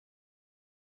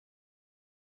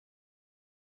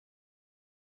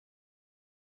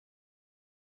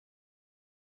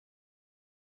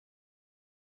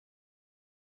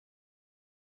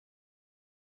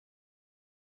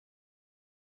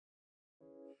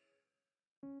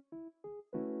Fuck.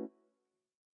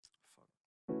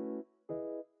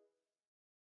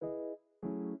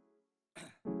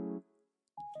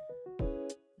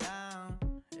 Down,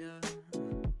 yeah.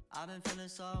 I've been feeling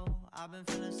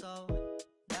so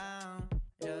down,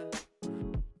 yeah.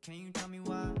 Can you tell me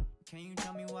why? Can you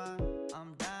tell me why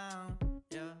I'm down,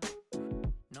 yeah?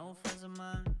 No friends of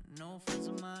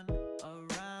mine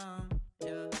around,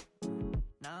 yeah.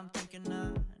 Now I'm thinking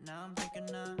I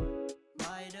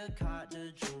might have caught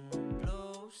the June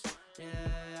blues. Yeah,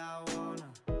 I wanna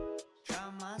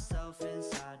drown myself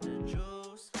inside the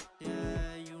juice.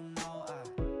 Yeah, you know I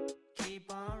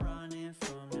keep on running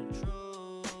from the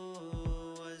truth.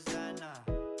 Was that not?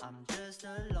 I'm just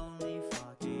a lonely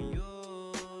fucking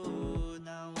you.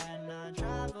 Now when I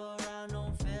drive around,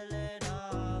 don't feel it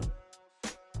up.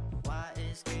 Why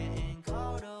it's getting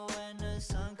colder when the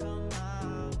sun come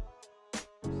out?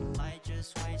 Might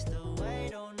just waste away,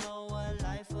 don't know what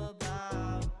life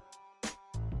about.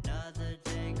 Another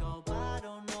day go by,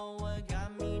 don't know what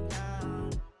got me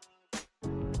down.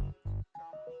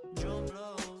 June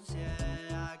blues,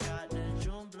 yeah, I got the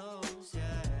June blues,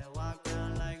 yeah. Walk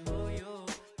around like who you,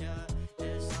 yeah.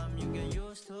 It's something you get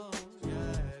used to,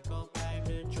 yeah. Go blame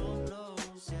the June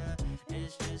blues, yeah.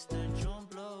 It's just the June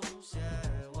blues, yeah.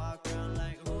 Walk around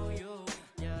like who you,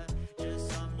 yeah.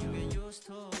 Just something you get used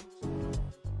to.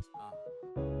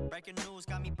 Breaking news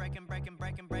got me breaking.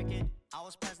 I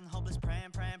was present, hopeless,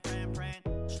 praying.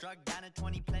 Struck down at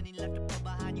 20, plenty left to put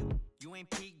behind you. You ain't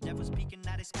peaked, devil's speaking,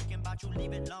 now they speaking about you,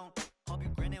 leave it alone. Hope you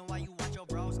grinning while you watch your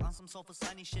bros on some soulful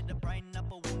sunny shit to brighten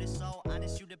up a wounded soul.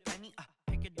 Honest, you the penny,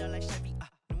 pick it up like Chevy,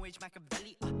 New Age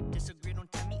Machiavelli, disagree,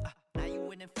 don't tell me, now you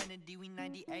with infinity, we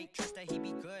 98, trust that he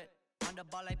be good. On the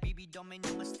ball like BB, don't make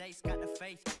no mistakes, got the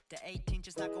faith. The 18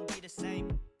 just not gon' be the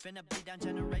same. Finna bleed down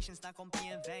generations, not gon' be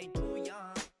in vain. Too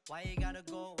young, why you gotta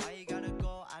go,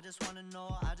 I just wanna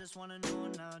know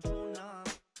now, true numb.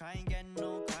 Crying getting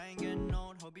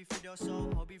old, hope you freed your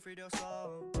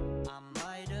soul, I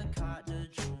might have caught the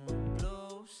June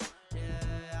blues.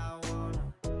 Yeah, I wanna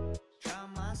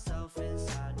drown myself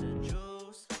inside the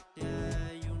juice.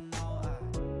 Yeah, you know I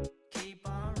keep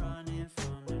on running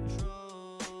from the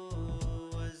truth.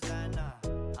 Was that not?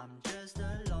 I'm just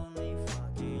a lonely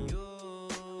fucking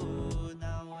you.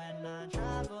 Now when I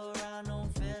drive around,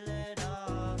 don't feel it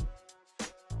up.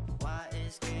 Why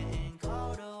it's getting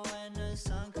colder when the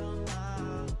sun come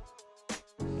out?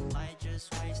 Might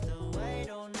just waste away,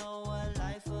 don't know what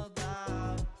life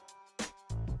about.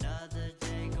 Another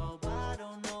day go by,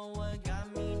 don't know what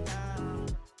got me down.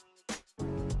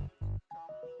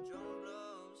 June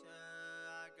blues,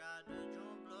 yeah, I got the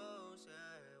June blues,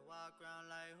 yeah. Walk around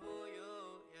like who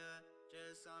you, yeah.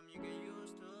 Just something you get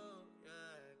used to,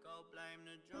 yeah. Go blame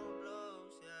the June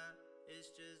blues, yeah. It's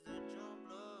just the June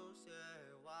blues,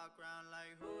 yeah. Walk around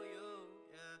like who you,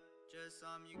 yeah. Just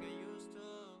something you get used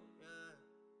to.